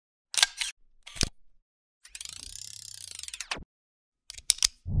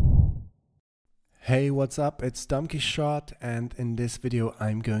Hey, what's up? It's Donkey Shot, and in this video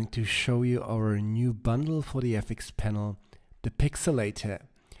I'm going to show you our new bundle for the FX panel, the Pixelator.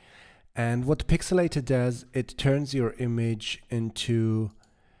 And what the Pixelator does, it turns your image into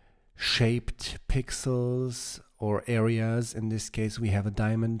shaped pixels or areas. In this case we have a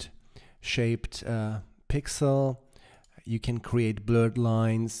diamond shaped pixel. You can create blurred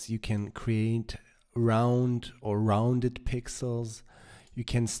lines, you can create round or rounded pixels. You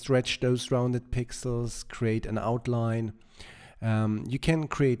can stretch those rounded pixels, create an outline. You can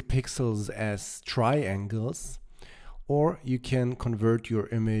create pixels as triangles, or you can convert your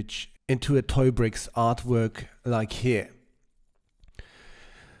image into a toy bricks artwork like here.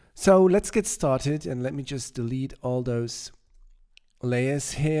 So let's get started, and let me just delete all those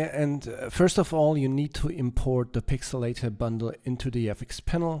layers here. And first of all, you need to import the Pixelator bundle into the FX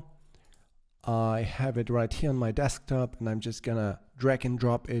panel. I have it right here on my desktop, and I'm just gonna drag and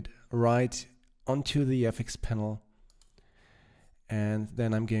drop it right onto the FX panel. And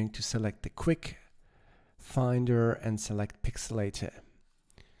then I'm going to select the quick finder and select Pixelator.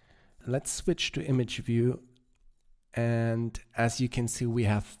 Let's switch to image view. And as you can see, we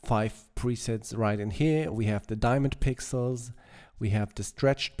have 5 presets right in here. We have the diamond pixels, we have the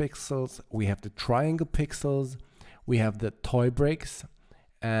stretched pixels, we have the triangle pixels, we have the toy bricks,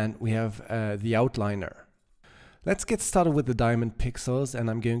 and we have the outliner. Let's get started with the diamond pixels, and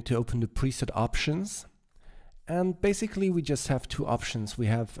I'm going to open the preset options. And basically we just have 2 options. We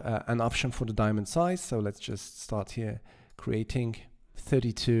have an option for the diamond size, so let's just start here creating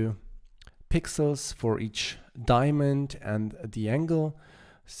 32 pixels for each diamond and the angle.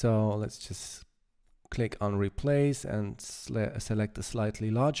 So let's just click on replace and select a slightly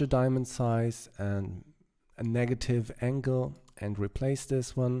larger diamond size and a negative angle and replace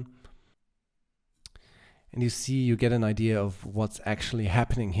this one. And you see, you get an idea of what's actually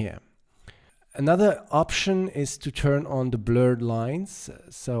happening here. Another option is to turn on the blurred lines.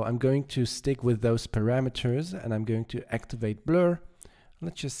 So I'm going to stick with those parameters, and I'm going to activate blur.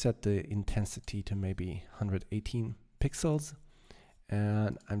 Let's just set the intensity to maybe 118 pixels.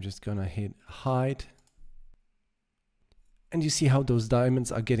 And I'm just gonna hit hide. And you see how those diamonds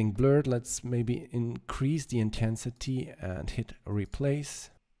are getting blurred. Let's maybe increase the intensity and hit replace.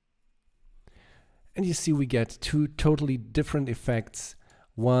 And you see we get 2 totally different effects.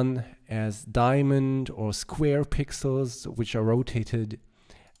 One as diamond or square pixels, which are rotated,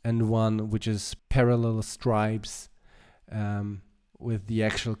 and one which is parallel stripes with the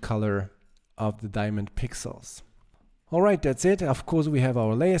actual color of the diamond pixels. Alright, that's it. Of course, we have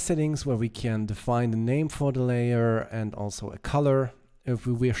our layer settings where we can define the name for the layer and also a color. If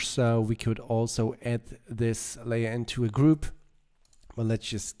we wish so, we could also add this layer into a group. But let's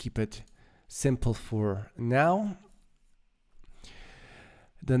just keep it simple for now.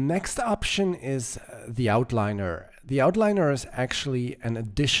 The next option is the outliner. The outliner is actually an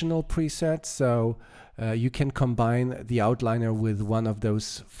additional preset, so you can combine the outliner with one of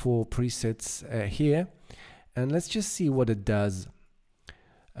those 4 presets here. And let's just see what it does.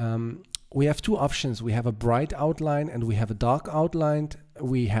 We have 2 options. We have a bright outline and we have a dark outline.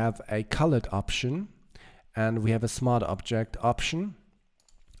 We have a colored option and we have a smart object option.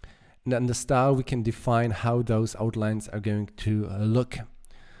 And in the style, we can define how those outlines are going to look.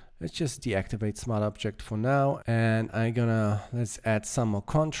 Let's just deactivate smart object for now. And let's add some more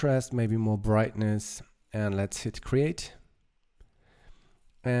contrast, maybe more brightness, and let's hit create.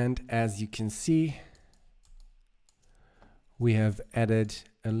 And as you can see, we have added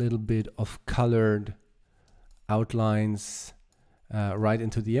a little bit of colored outlines right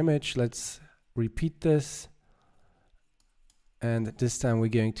into the image. Let's repeat this. And this time we're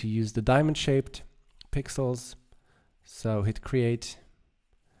going to use the diamond shaped pixels. So hit create,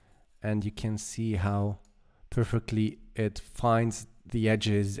 and you can see how perfectly it finds the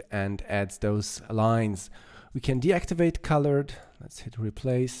edges and adds those lines. We can deactivate colored. Let's hit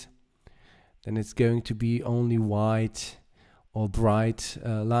replace. Then it's going to be only white or bright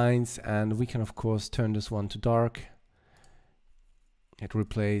lines, and we can of course turn this one to dark, hit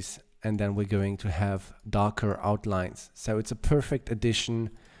replace, and then we're going to have darker outlines. So it's a perfect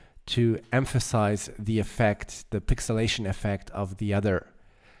addition to emphasize the effect, the pixelation effect of the other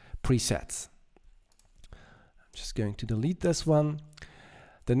presets. I'm just going to delete this one.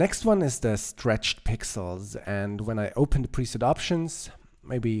 The next one is the stretched pixels, and when I open the preset options,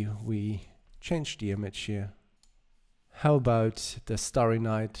 maybe we change the image here. How about the Starry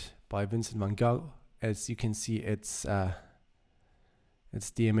Night by Vincent van Gogh? As you can see, it's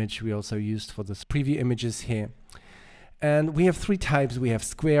the image we also used for the preview images here. And we have three types. We have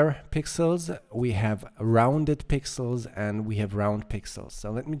square pixels, we have rounded pixels, and we have round pixels. So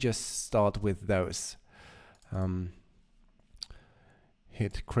let me just start with those.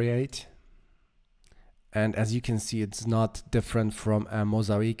 Hit create. And as you can see, it's not different from a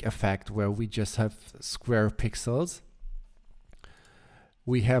mosaic effect where we just have square pixels.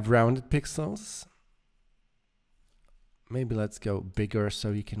 We have rounded pixels. Maybe let's go bigger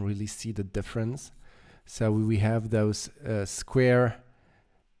so you can really see the difference. So we have those square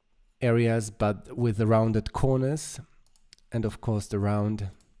areas, but with the rounded corners, and of course the round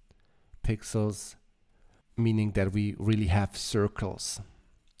pixels, meaning that we really have circles.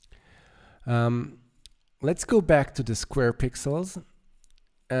 Let's go back to the square pixels,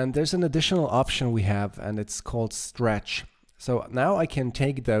 and there's an additional option we have, and it's called stretch. So now I can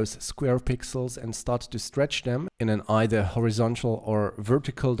take those square pixels and start to stretch them in an either horizontal or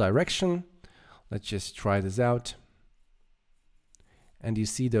vertical direction. Let's just try this out. And you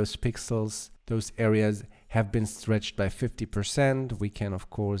see those pixels, those areas have been stretched by 50%. We can, of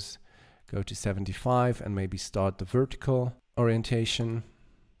course, go to 75 and maybe start the vertical orientation.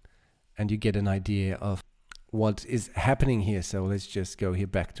 And you get an idea of what is happening here. So let's just go here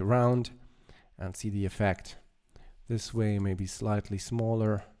back to round and see the effect. This way, maybe slightly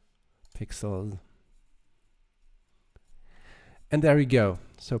smaller pixels. And there you go.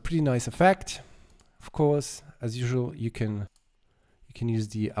 So pretty nice effect. Of course, as usual, you can use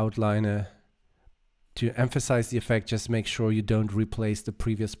the outliner to emphasize the effect. Just make sure you don't replace the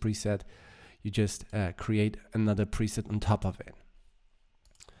previous preset. You just create another preset on top of it.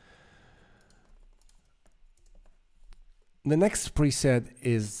 The next preset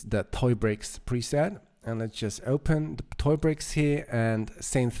is the Toy Bricks preset. And let's just open the Toy Bricks here, and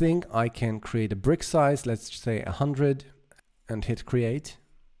same thing, I can create a brick size, let's say 100, and hit create.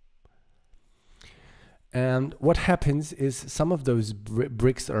 And what happens is some of those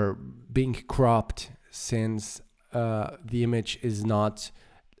bricks are being cropped since the image is not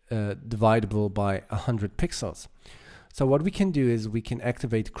dividable by 100 pixels. So what we can do is we can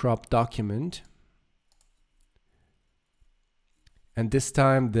activate crop document. And this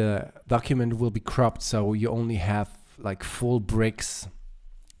time the document will be cropped, so you only have like full bricks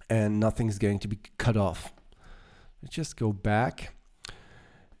and nothing's going to be cut off. Let's just go back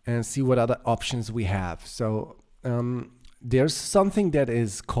and see what other options we have. So there's something that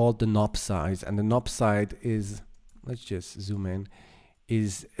is called the knob size, and the knob size is, let's just zoom in,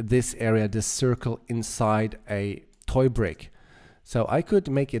 is this area, this circle inside a toy brick. So I could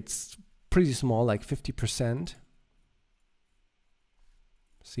make it pretty small, like 50%.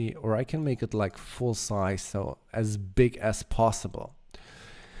 See, or I can make it like full size, so as big as possible.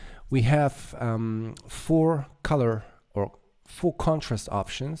 We have 4 color or 4 contrast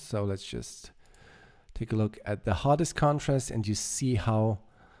options. So let's just take a look at the hardest contrast, and you see how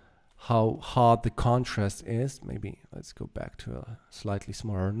hard the contrast is. Maybe let's go back to a slightly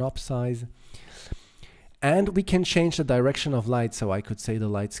smaller knob size. And we can change the direction of light. So I could say the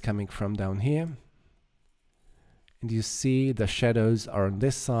light's coming from down here. And you see the shadows are on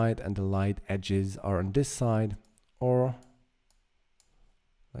this side and the light edges are on this side, or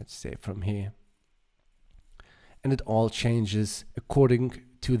let's say from here. And it all changes according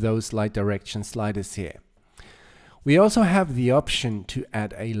to those light direction sliders here. We also have the option to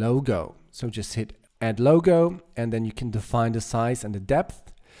add a logo. So just hit add logo, and then you can define the size and the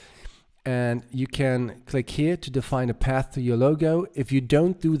depth. And you can click here to define a path to your logo. If you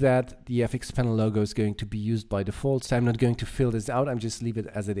don't do that, the FX panel logo is going to be used by default. So I'm not going to fill this out. I'm just leave it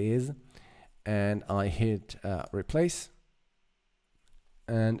as it is. And I hit replace.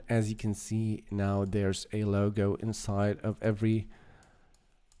 And as you can see, now there's a logo inside of every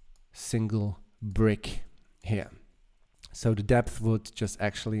single brick here. So the depth would just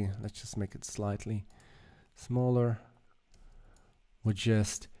actually, let's just make it slightly smaller, would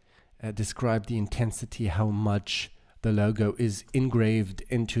just describe the intensity, how much the logo is engraved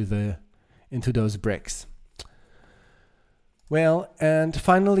into those bricks. Well, and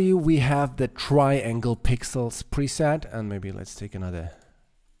finally we have the triangle pixels preset, and maybe let's take another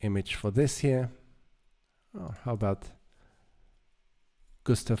image for this here. Oh, how about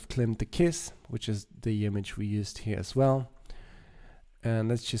Gustav Klimt the Kiss, which is the image we used here as well. And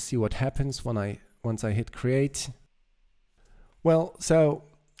let's just see what happens when once I hit create. Well, so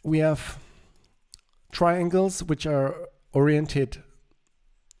we have triangles which are oriented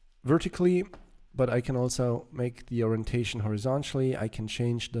vertically, but I can also make the orientation horizontally. I can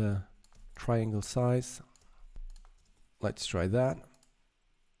change the triangle size. Let's try that.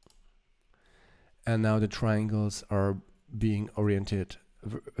 And now the triangles are being oriented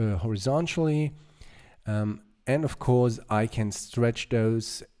horizontally. And of course, I can stretch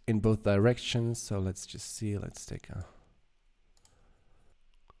those in both directions. So let's just see, let's take a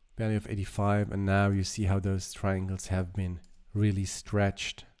value of 85. And now you see how those triangles have been really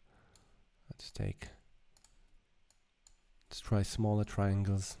stretched. Let's try smaller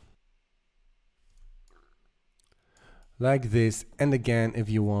triangles. Like this. And again, if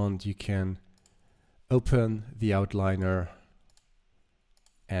you want, you can open the outliner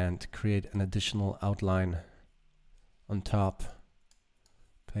and create an additional outline on top.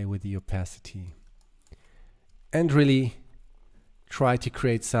 Play with the opacity. And really try to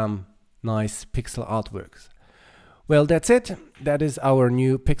create some nice pixel artworks. Well, that's it. That is our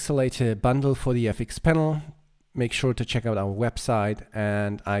new Pixelator bundle for the FX panel. Make sure to check out our website,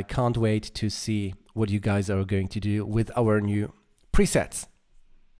 and I can't wait to see what you guys are going to do with our new presets.